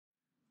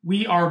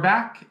We are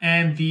back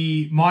and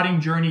the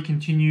modding journey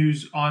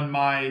continues on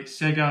my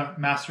Sega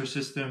Master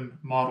System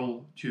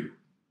Model 2.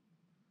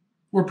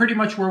 We're pretty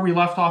much where we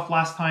left off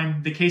last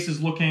time. The case is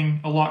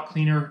looking a lot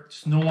cleaner.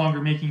 It's no longer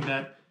making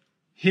that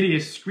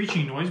hideous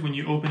screeching noise when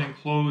you open and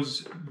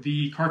close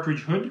the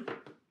cartridge hood.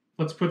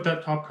 Let's put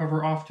that top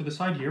cover off to the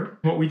side here.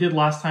 What we did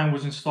last time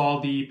was install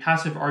the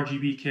passive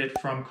RGB kit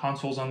from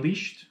Consoles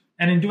Unleashed.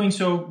 And in doing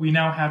so, we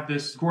now have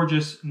this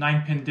gorgeous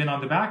 9-pin DIN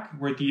on the back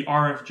where the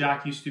RF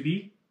jack used to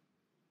be.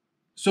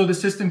 So the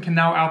system can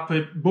now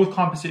output both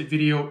composite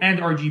video and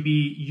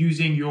RGB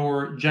using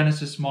your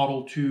Genesis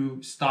Model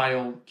 2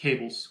 style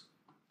cables.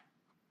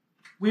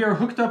 We are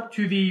hooked up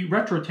to the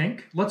retro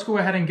tank. Let's go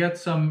ahead and get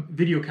some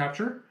video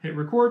capture. Hit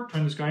record,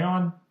 turn this guy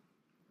on.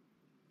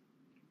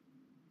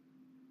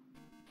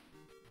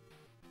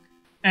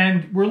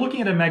 And we're looking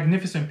at a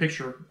magnificent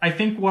picture. I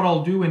think what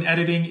I'll do in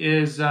editing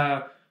is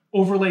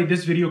overlay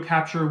this video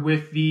capture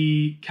with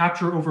the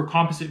capture over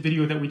composite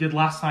video that we did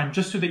last time,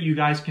 just so that you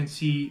guys can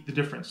see the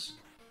difference.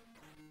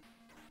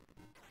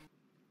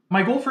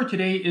 My goal for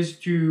today is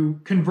to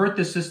convert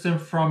the system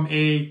from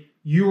a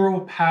Euro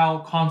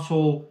PAL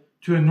console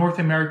to a North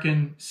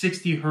American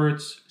 60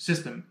 Hz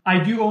system. I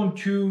do own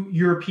two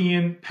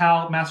European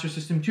PAL Master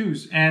System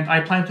 2s, and I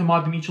plan to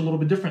mod them each a little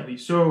bit differently.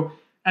 So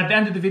at the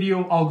end of the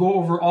video, I'll go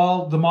over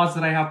all the mods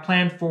that I have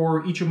planned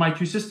for each of my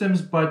two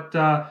systems, but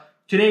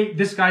today,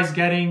 this guy's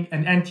getting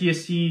an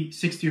NTSC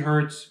 60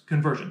 Hz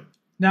conversion.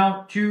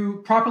 Now,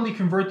 to properly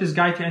convert this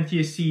guy to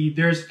NTSC,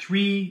 there's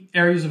three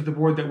areas of the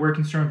board that we're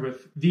concerned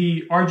with: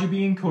 the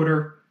RGB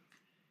encoder,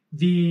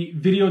 the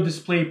video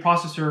display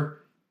processor,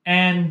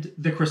 and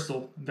the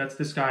crystal. That's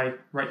this guy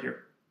right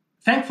here.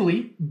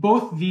 Thankfully,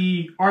 both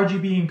the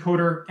RGB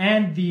encoder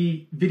and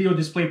the video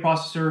display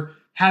processor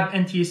have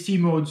NTSC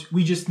modes.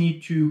 We just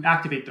need to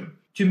activate them.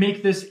 To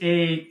make this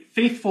a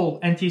faithful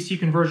NTSC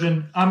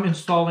conversion, I'm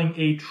installing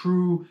a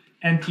true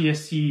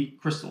NTSC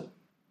crystal.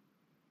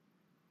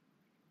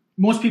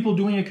 Most people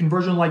doing a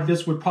conversion like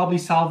this would probably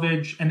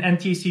salvage an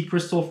NTSC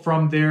crystal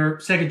from their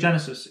Sega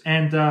Genesis,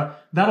 and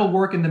that'll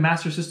work in the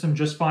Master System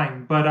just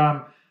fine. But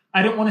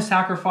I didn't want to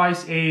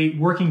sacrifice a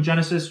working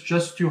Genesis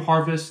just to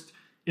harvest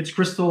its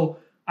crystal.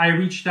 I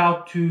reached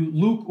out to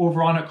Luke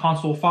over on at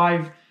Console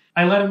 5.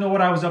 I let him know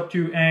what I was up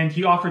to, and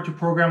he offered to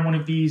program one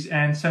of these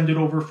and send it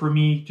over for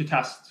me to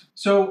test.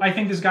 So I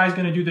think this guy's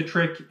going to do the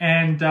trick,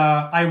 and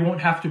I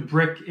won't have to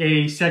brick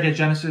a Sega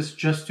Genesis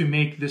just to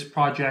make this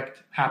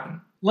project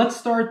happen. Let's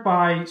start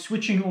by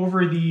switching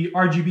over the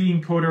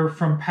RGB encoder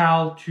from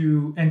PAL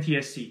to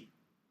NTSC.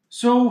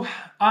 So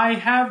I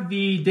have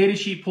the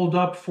datasheet pulled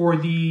up for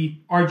the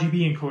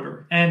RGB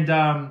encoder,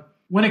 and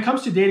when it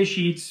comes to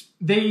datasheets,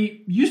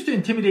 they used to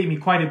intimidate me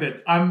quite a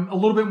bit. I'm a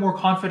little bit more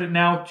confident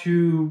now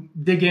to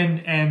dig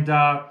in and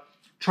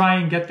try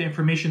and get the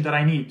information that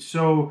I need.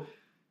 So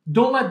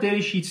don't let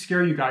datasheets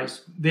scare you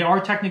guys. They are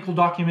technical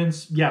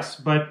documents, yes,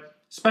 but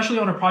especially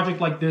on a project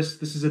like this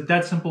is a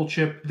dead simple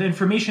chip. The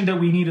information that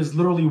we need is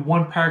literally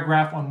one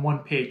paragraph on one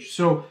page.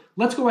 So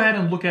let's go ahead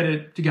and look at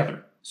it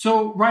together.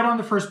 So right on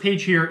the first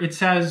page here, it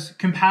says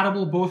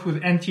compatible both with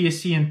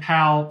NTSC and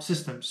PAL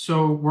systems.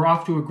 So we're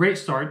off to a great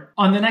start.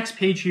 On the next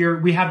page here,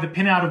 we have the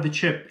pin out of the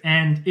chip.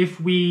 And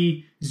if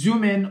we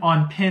zoom in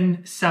on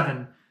pin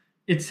 7,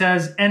 it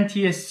says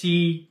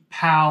NTSC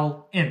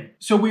PAL in.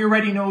 So we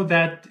already know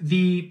that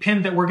the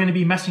pin that we're going to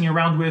be messing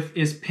around with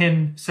is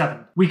pin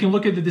 7. We can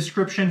look at the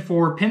description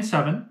for pin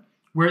 7,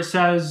 where it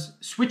says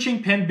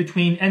switching pin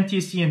between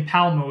NTSC and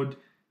PAL mode,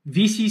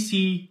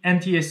 VCC,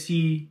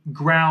 NTSC,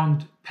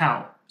 ground,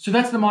 PAL. So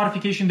that's the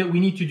modification that we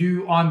need to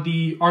do on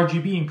the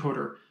RGB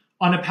encoder.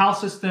 On a PAL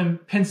system,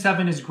 pin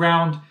 7 is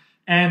ground,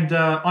 and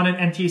on an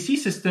NTSC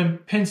system,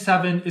 pin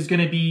 7 is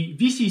going to be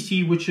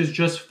VCC, which is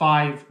just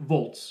 5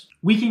 volts.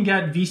 We can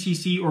get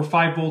VCC or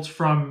 5 volts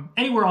from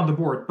anywhere on the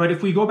board, but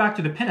if we go back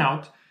to the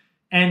pinout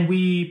and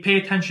we pay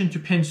attention to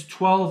pins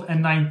 12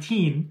 and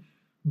 19,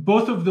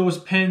 both of those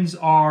pins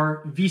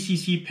are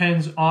VCC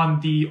pins on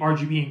the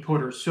RGB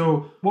encoder.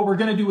 So what we're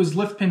going to do is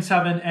lift pin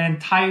 7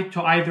 and tie it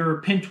to either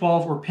pin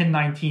 12 or pin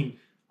 19.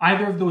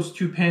 Either of those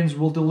two pins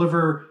will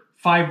deliver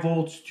 5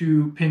 volts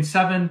to pin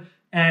 7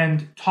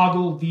 and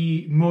toggle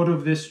the mode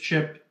of this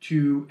chip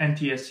to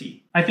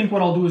NTSC. I think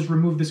what I'll do is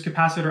remove this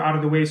capacitor out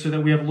of the way so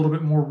that we have a little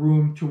bit more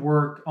room to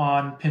work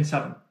on pin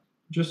 7.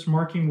 Just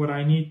marking what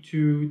I need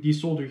to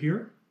desolder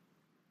here.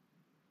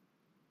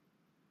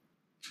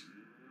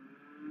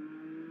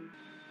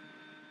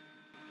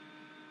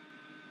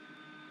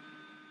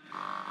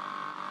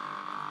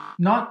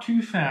 Not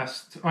too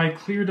fast. I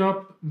cleared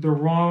up the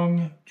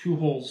wrong 2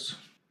 holes.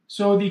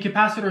 So the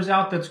capacitor's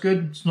out, that's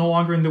good. It's no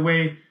longer in the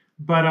way.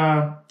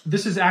 But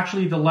this is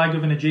actually the leg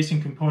of an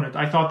adjacent component.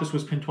 I thought this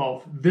was pin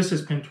 12. This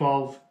is pin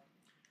 12.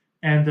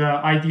 And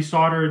I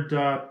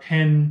desoldered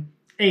pin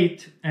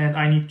 8, and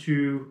I need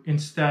to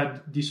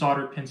instead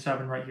desolder pin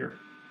 7 right here.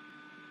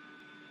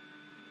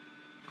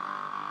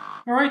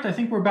 All right, I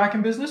think we're back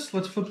in business.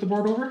 Let's flip the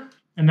board over.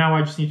 And now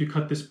I just need to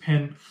cut this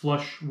pin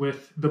flush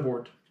with the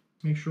board.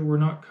 Make sure we're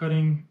not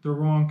cutting the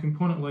wrong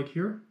component leg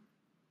here.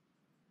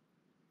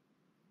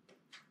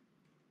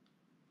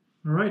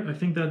 All right, I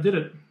think that did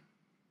it.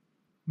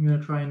 I'm going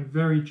to try and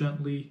very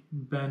gently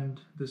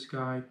bend this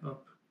guy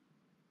up.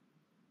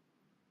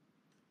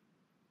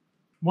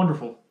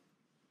 Wonderful.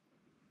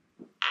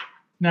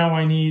 Now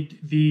I need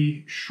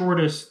the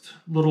shortest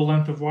little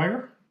length of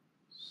wire,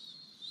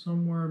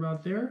 somewhere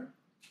about there.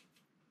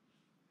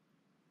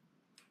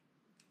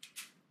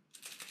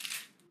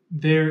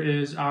 There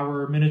is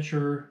our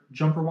miniature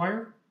jumper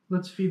wire.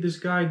 Let's feed this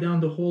guy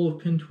down the hole of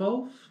pin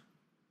 12.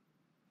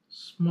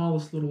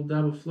 Smallest little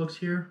dab of flux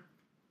here.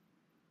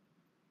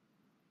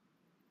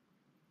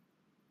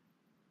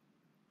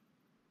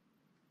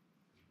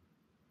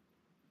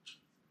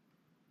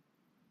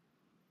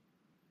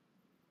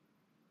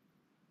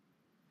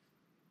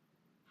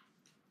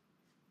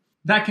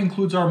 That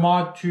concludes our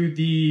mod to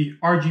the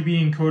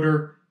RGB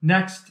encoder.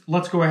 Next,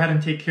 let's go ahead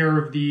and take care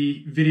of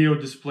the video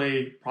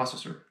display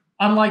processor.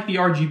 Unlike the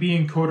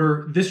RGB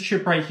encoder, this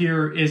chip right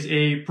here is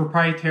a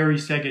proprietary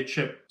Sega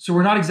chip. So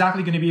we're not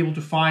exactly going to be able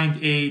to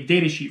find a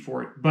datasheet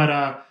for it,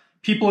 but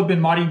people have been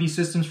modding these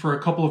systems for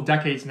a couple of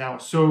decades now.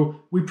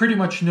 So we pretty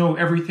much know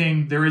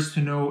everything there is to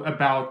know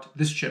about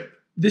this chip.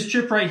 This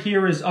chip right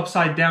here is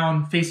upside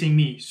down facing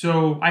me.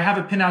 So I have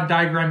a pinout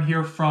diagram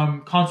here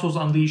from Consoles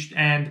Unleashed,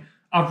 and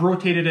I've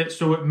rotated it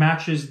so it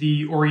matches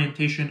the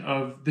orientation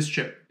of this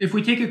chip. If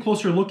we take a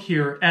closer look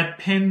here at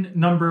pin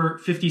number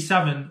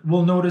 57,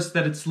 we'll notice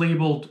that it's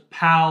labeled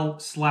PAL/NTSC.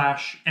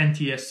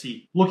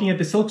 Looking at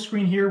the silk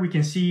screen here, we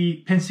can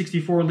see pin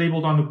 64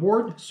 labeled on the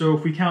board. So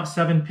if we count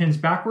 7 pins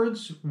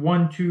backwards,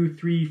 1, 2,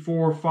 3,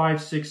 4,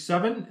 5, 6,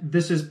 7,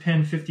 this is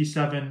pin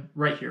 57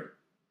 right here.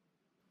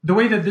 The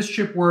way that this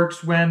chip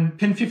works, when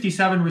pin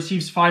 57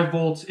 receives 5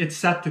 volts, it's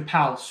set to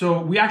PAL.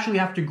 So we actually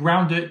have to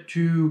ground it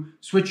to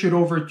switch it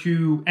over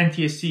to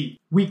NTSC.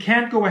 We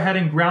can't go ahead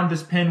and ground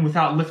this pin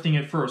without lifting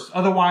it first.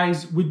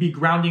 Otherwise, we'd be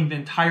grounding the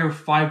entire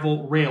 5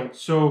 volt rail.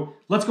 So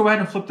let's go ahead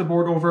and flip the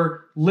board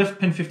over, lift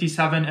pin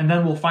 57, and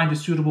then we'll find a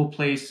suitable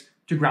place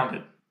to ground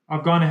it.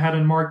 I've gone ahead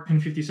and marked pin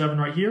 57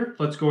 right here.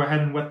 Let's go ahead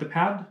and wet the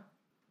pad.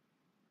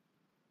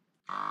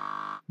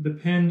 The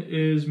pin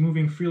is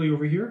moving freely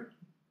over here.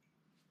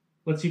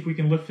 Let's see if we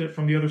can lift it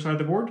from the other side of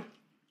the board.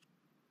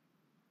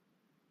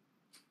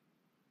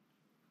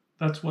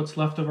 That's what's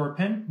left of our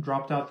pin,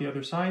 dropped out the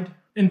other side.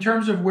 In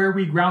terms of where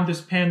we ground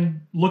this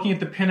pin, looking at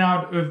the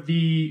pinout of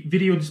the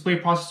video display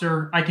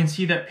processor, I can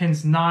see that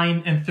pins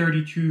 9 and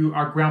 32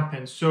 are ground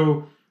pins.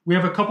 So we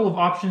have a couple of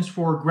options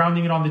for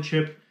grounding it on the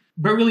chip,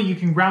 but really you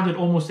can ground it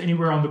almost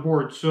anywhere on the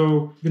board.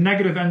 So the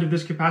negative end of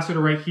this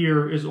capacitor right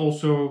here is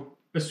also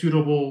a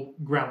suitable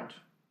ground.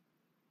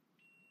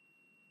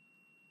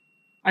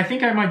 I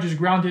think I might just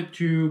ground it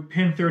to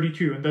pin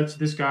 32, and that's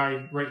this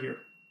guy right here.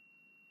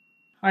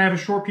 I have a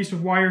short piece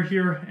of wire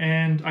here,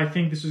 and I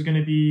think this is going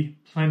to be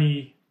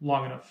plenty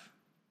long enough.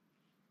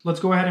 Let's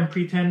go ahead and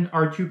pre-tin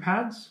our 2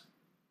 pads.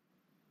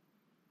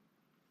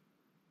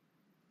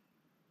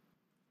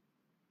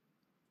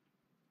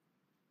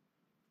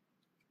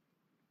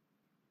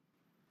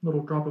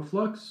 Little drop of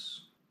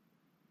flux.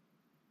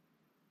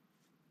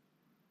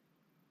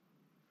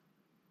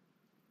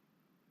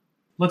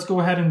 Let's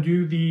go ahead and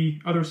do the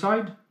other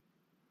side.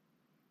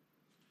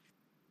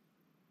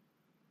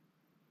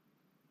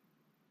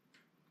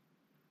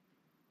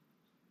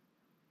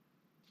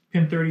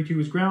 Pin 32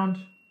 is ground.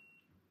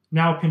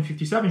 Now pin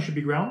 57 should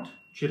be ground,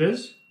 which it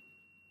is.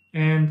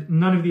 And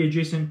none of the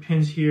adjacent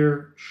pins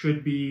here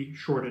should be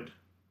shorted,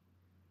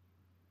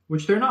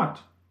 which they're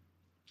not.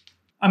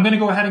 I'm going to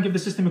go ahead and give the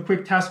system a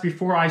quick test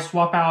before I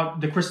swap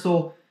out the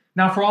crystal.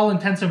 Now, for all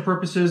intents and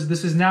purposes,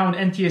 this is now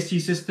an NTSC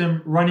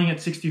system running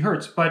at 60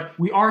 Hertz, but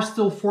we are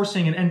still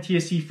forcing an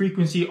NTSC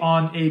frequency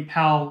on a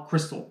PAL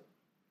crystal.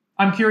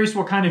 I'm curious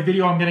what kind of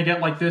video I'm going to get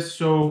like this,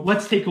 so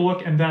let's take a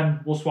look and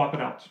then we'll swap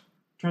it out.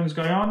 Turn this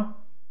guy on.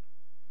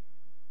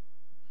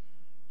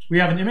 We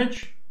have an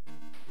image.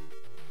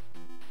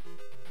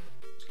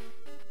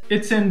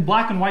 It's in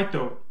black and white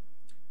though.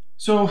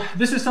 So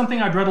this is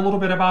something I'd read a little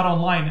bit about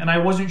online, and I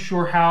wasn't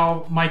sure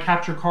how my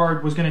capture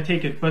card was going to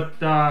take it, but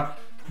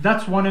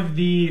that's one of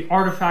the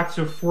artifacts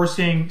of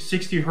forcing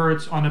 60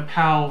 Hertz on a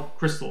PAL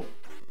crystal.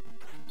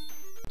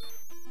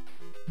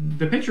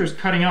 The picture is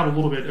cutting out a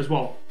little bit as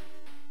well.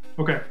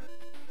 Okay.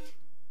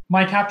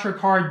 My capture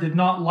card did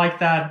not like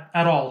that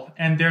at all,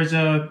 and there's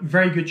a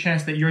very good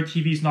chance that your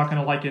TV is not going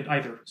to like it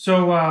either.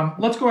 So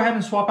let's go ahead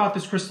and swap out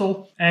this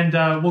crystal, and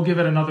we'll give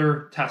it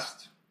another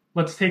test.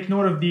 Let's take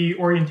note of the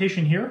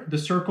orientation here. The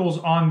circle's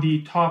on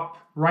the top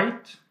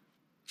right.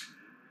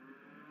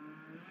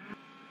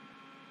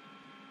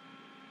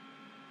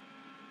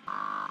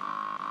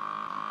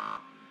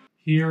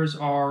 Here's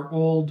our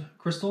old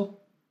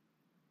crystal.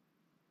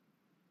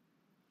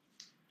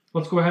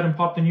 Let's go ahead and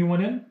pop the new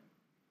one in.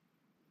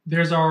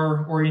 There's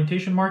our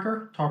orientation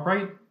marker, top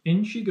right.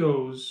 In she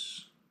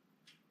goes.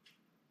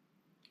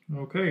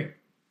 Okay.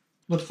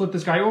 Let's flip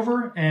this guy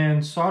over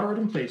and solder it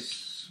in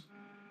place.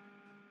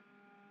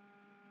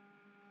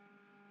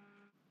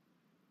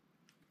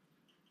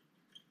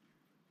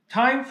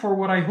 Time for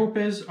what I hope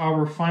is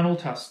our final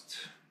test.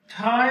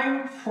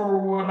 Time for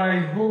what I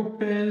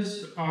hope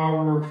is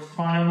our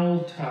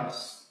final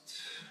test.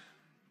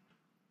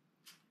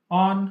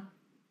 On.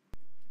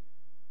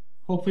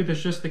 Hopefully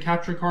that's just the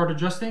capture card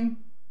adjusting.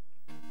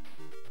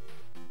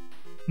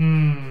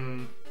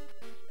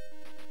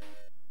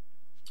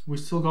 We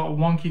still got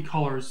wonky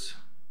colors.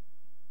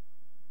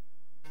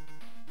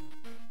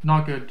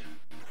 Not good.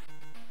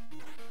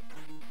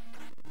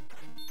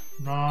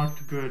 Not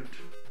good.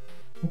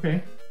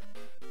 Okay.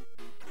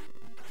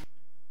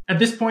 At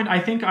this point, I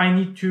think I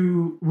need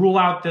to rule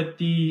out that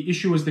the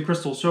issue is the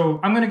crystal. So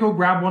I'm going to go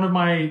grab one of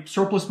my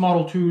surplus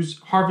Model 2s,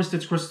 harvest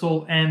its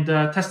crystal, and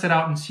test it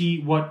out and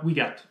see what we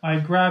get. I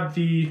grabbed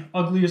the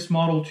ugliest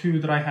Model 2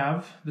 that I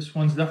have. This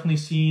one's definitely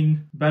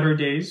seen better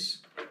days.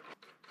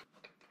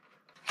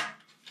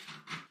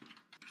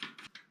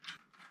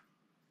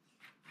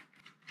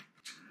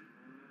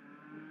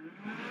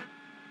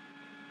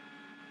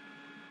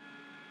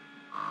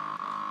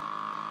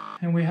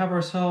 And we have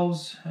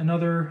ourselves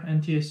another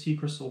NTSC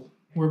crystal.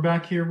 We're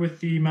back here with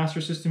the Master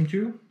System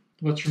II.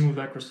 Let's remove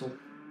that crystal.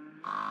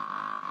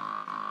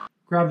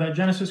 Grab that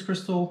Genesis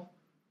crystal,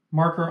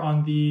 marker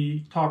on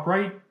the top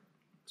right.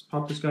 Let's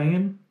pop this guy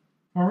in.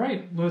 All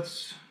right,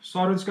 let's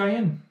solder this guy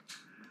in.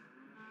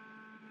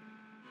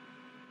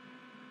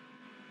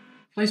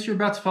 Place your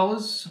bets,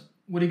 fellas.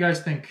 What do you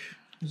guys think?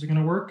 Is it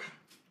gonna work?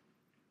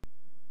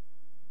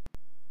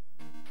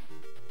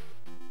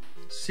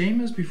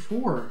 Same as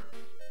before.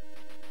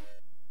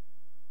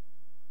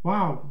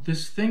 Wow,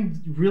 this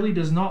thing really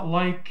does not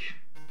like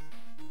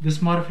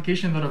this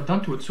modification that I've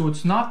done to it. So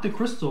it's not the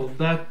crystal.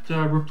 That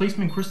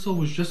replacement crystal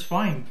was just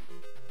fine.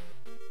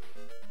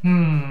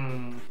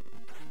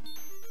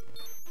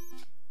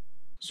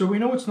 So we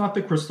know it's not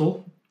the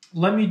crystal.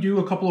 Let me do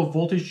a couple of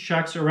voltage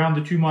checks around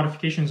the two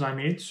modifications I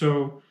made.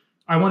 So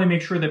I want to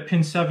make sure that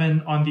pin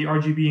 7 on the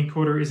RGB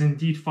encoder is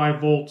indeed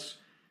 5 volts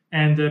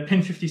and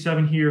pin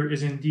 57 here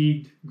is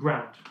indeed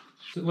ground.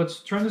 So let's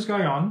turn this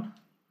guy on.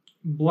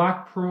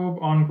 Black probe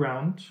on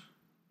ground,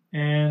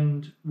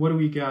 and what do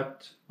we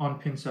get on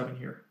pin 7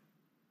 here?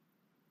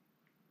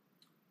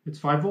 It's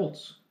 5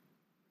 volts.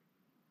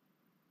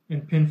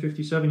 And pin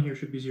 57 here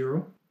should be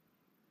 0,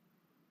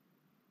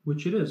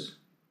 which it is.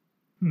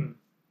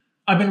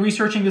 I've been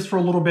researching this for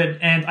a little bit,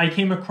 and I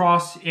came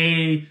across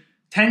a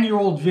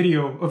 10-year-old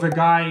video of a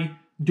guy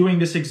doing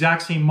this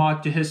exact same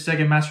mod to his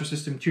Sega Master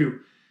System II.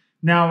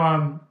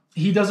 Now,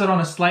 he does it on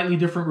a slightly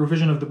different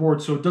revision of the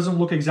board, so it doesn't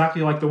look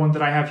exactly like the one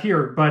that I have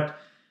here, but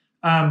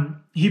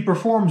he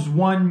performs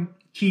one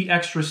key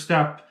extra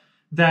step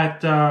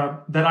that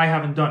I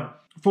haven't done.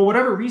 For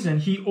whatever reason,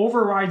 he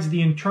overrides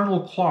the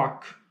internal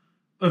clock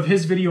of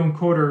his video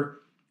encoder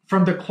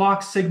from the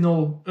clock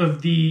signal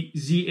of the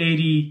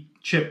Z80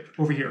 chip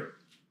over here.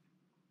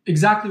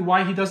 Exactly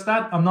why he does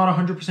that, I'm not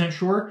 100%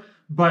 sure,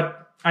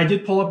 but I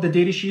did pull up the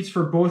data sheets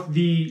for both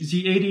the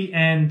Z80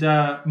 and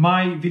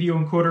my video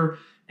encoder.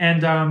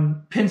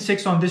 And pin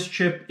 6 on this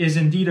chip is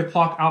indeed a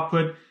clock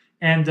output,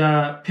 and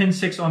pin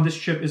 6 on this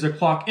chip is a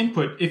clock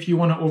input if you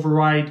want to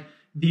override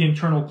the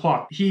internal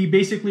clock. He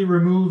basically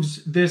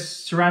removes this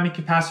ceramic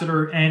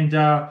capacitor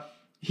and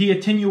he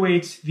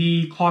attenuates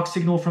the clock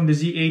signal from the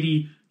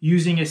Z80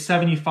 using a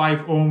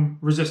 75 ohm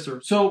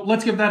resistor. So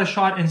let's give that a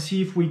shot and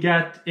see if we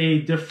get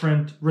a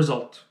different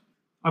result.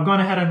 I've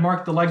gone ahead and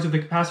marked the legs of the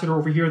capacitor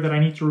over here that I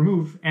need to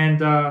remove, and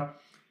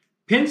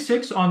pin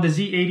 6 on the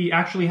Z80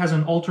 actually has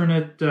an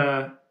alternate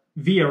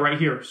via right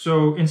here.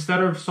 So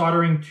instead of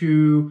soldering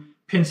to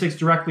pin 6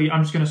 directly,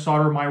 I'm just going to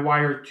solder my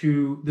wire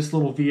to this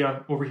little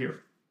via over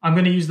here. I'm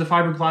going to use the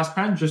fiberglass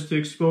pen just to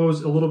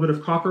expose a little bit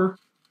of copper.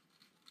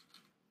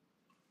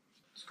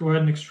 Let's go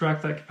ahead and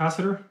extract that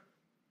capacitor.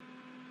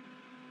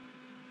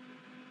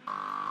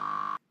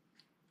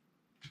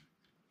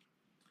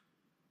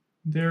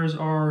 There's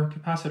our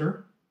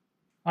capacitor.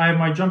 I have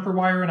my jumper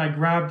wire and I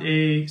grabbed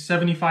a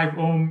 75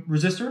 ohm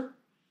resistor.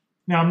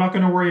 Now, I'm not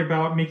going to worry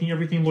about making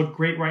everything look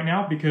great right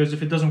now, because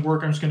if it doesn't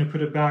work, I'm just going to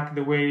put it back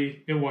the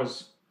way it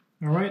was.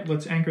 All right,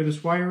 let's anchor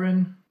this wire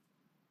in.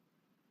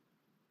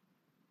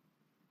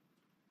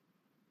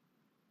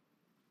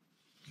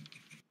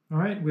 All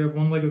right, we have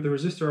one leg of the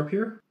resistor up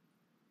here.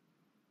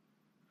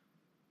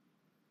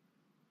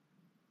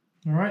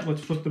 All right,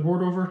 let's flip the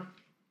board over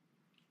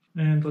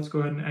and let's go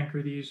ahead and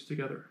anchor these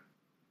together.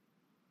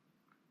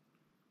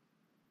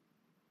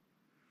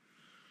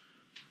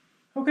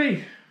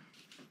 Okay.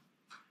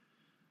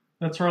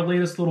 That's our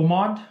latest little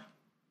mod.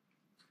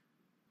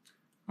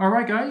 All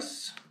right,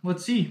 guys,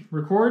 let's see.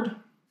 Record.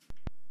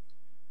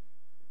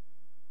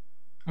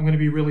 I'm going to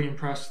be really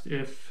impressed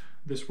if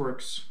this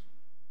works.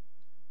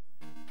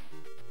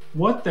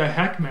 What the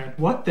heck, man?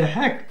 What the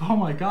heck? Oh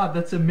my God,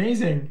 that's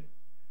amazing.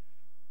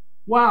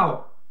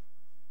 Wow.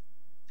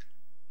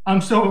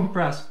 I'm so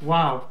impressed.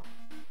 Wow.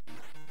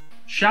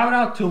 Shout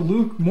out to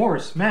Luke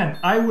Morse. Man,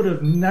 I would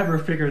have never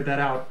figured that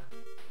out.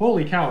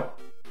 Holy cow.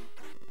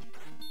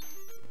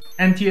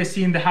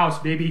 NTSC in the house,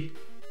 baby.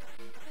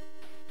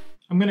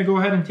 I'm going to go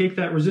ahead and take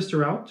that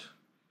resistor out.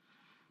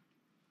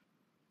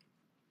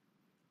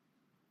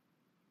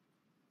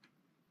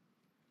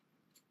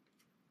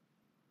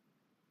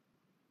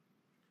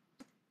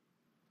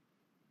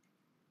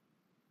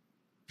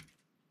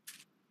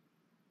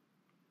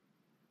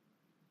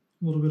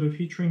 A little bit of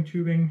heat shrink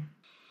tubing.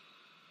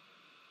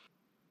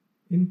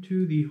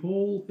 Into the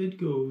hole it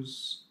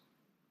goes.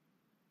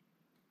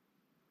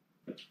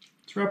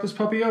 Let's wrap this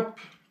puppy up.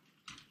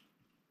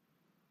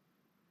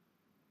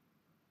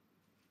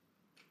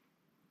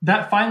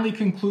 That finally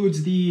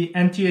concludes the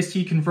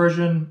NTSC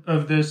conversion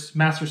of this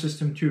Master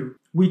System 2.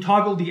 We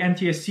toggled the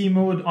NTSC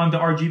mode on the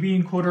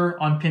RGB encoder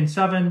on pin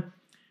 7.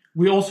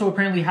 We also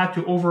apparently had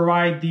to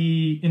override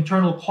the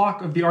internal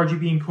clock of the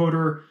RGB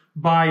encoder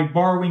by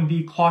borrowing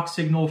the clock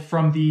signal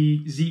from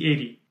the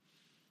Z80.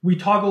 We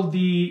toggled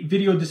the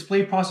video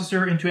display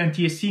processor into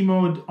NTSC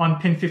mode on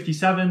pin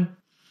 57.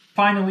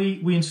 Finally,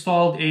 we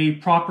installed a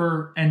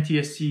proper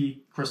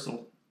NTSC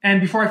crystal. And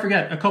before I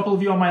forget, a couple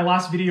of you on my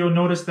last video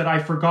noticed that I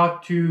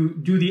forgot to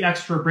do the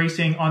extra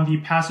bracing on the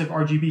passive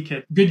RGB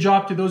kit. Good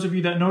job to those of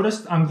you that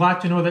noticed. I'm glad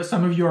to know that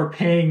some of you are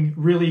paying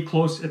really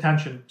close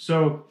attention.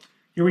 So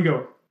here we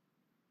go.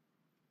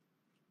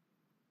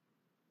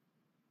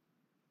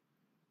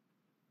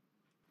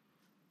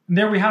 And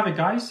there we have it,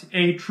 guys.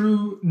 A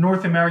true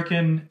North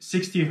American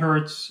 60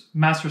 Hz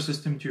Master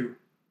System 2.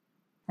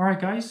 All right,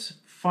 guys.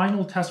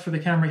 Final test for the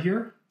camera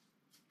here.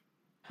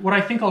 What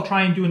I think I'll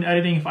try and do in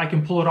editing, if I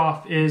can pull it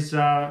off, is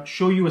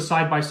show you a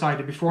side-by-side,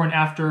 a before and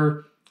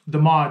after the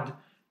mod,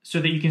 so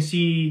that you can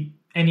see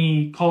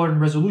any color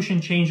and resolution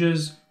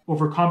changes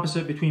over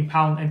composite between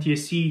PAL and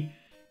NTSC,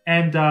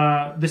 and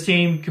the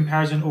same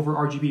comparison over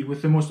RGB,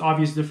 with the most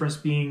obvious difference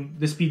being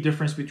the speed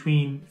difference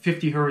between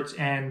 50 Hz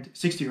and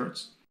 60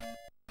 Hz.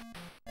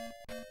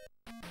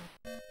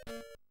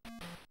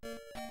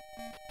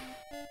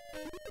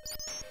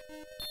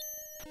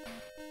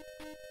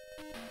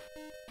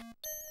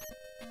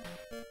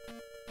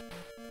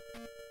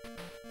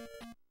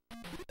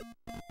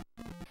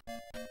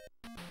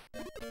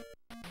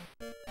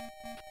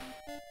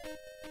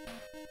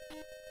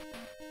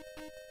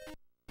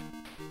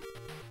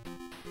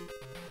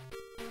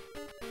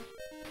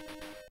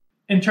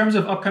 In terms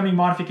of upcoming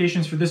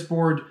modifications for this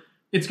board,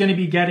 it's going to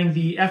be getting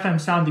the FM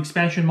sound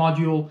expansion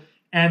module,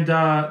 and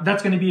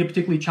that's going to be a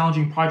particularly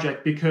challenging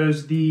project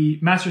because the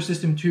Master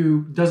System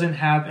 2 doesn't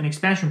have an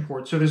expansion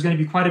port, so there's going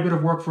to be quite a bit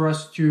of work for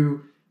us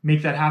to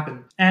make that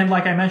happen. And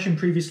like I mentioned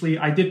previously,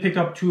 I did pick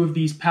up 2 of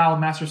these PAL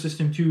Master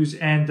System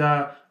 2s, and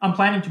I'm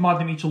planning to mod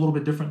them each a little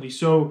bit differently.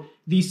 So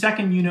the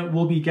second unit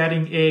will be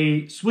getting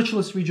a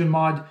switchless region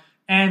mod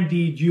and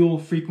the dual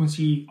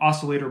frequency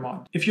oscillator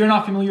mod. If you're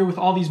not familiar with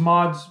all these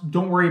mods,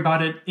 don't worry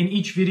about it. In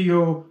each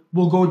video,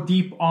 we'll go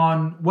deep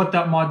on what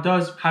that mod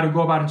does, how to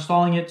go about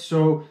installing it.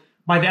 So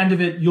by the end of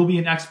it, you'll be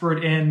an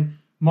expert in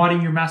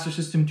modding your Master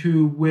System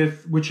 2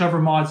 with whichever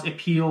mods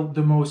appeal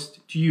the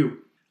most to you.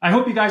 I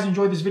hope you guys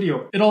enjoyed this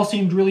video. It all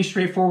seemed really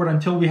straightforward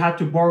until we had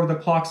to borrow the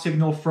clock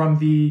signal from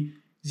the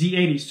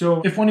Z80.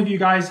 So if one of you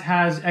guys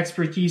has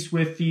expertise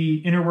with the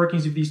inner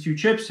workings of these 2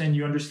 chips and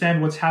you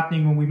understand what's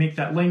happening when we make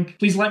that link,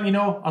 please let me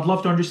know. I'd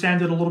love to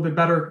understand it a little bit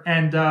better,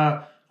 and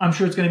I'm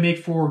sure it's going to make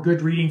for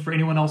good reading for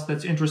anyone else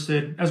that's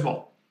interested as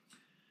well.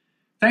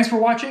 Thanks for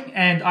watching,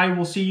 and I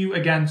will see you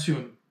again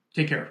soon.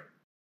 Take care.